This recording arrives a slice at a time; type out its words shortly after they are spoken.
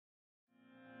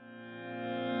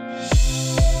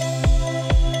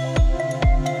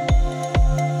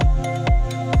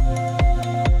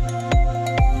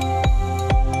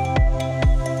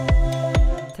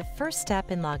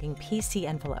step in logging PC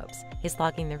envelopes is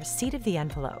logging the receipt of the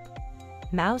envelope.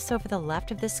 Mouse over the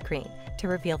left of the screen to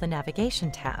reveal the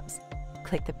navigation tabs.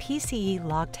 Click the PCE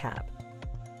Log tab.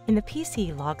 In the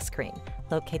PCE Log screen,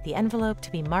 locate the envelope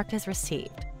to be marked as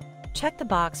received. Check the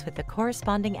box with the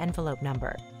corresponding envelope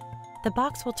number. The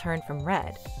box will turn from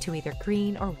red to either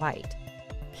green or white.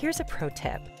 Here's a pro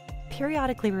tip.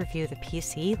 Periodically review the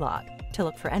PCE log to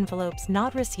look for envelopes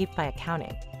not received by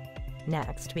accounting.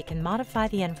 Next, we can modify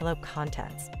the envelope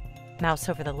contents. Mouse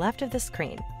over the left of the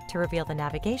screen to reveal the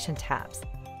navigation tabs.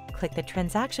 Click the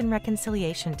Transaction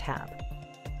Reconciliation tab.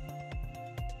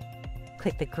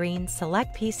 Click the green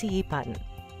Select PCE button.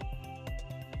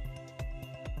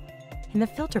 In the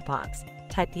filter box,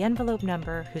 type the envelope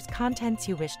number whose contents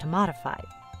you wish to modify.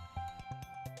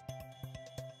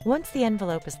 Once the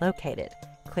envelope is located,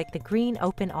 click the green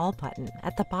Open All button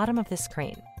at the bottom of the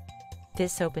screen.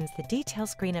 This opens the detail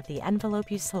screen of the envelope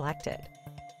you selected.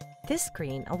 This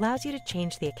screen allows you to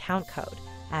change the account code,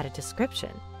 add a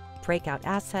description, break out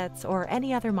assets, or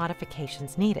any other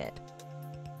modifications needed.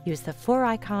 Use the 4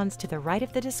 icons to the right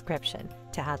of the description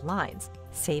to add lines,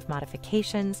 save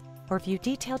modifications, or view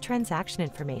detailed transaction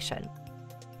information.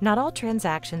 Not all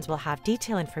transactions will have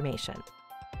detail information.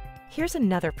 Here's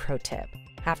another pro tip.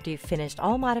 After you've finished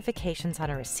all modifications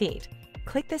on a receipt,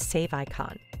 click the Save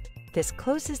icon. This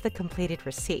closes the completed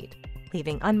receipt,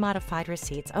 leaving unmodified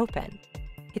receipts open.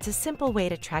 It's a simple way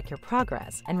to track your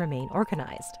progress and remain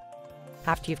organized.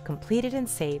 After you've completed and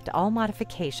saved all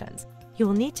modifications, you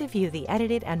will need to view the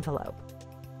edited envelope.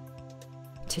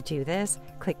 To do this,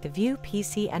 click the View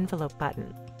PC Envelope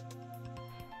button.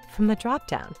 From the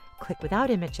drop-down, click Without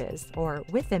Images or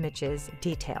With Images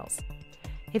Details.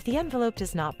 If the envelope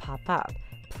does not pop up,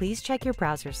 please check your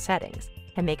browser's settings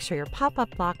and make sure your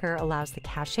pop-up blocker allows the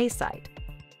CASHet site.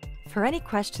 For any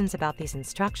questions about these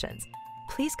instructions,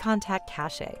 please contact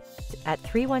CASHet at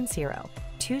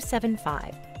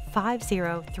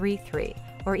 310-275-5033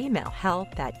 or email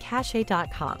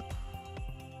help@cashet.com.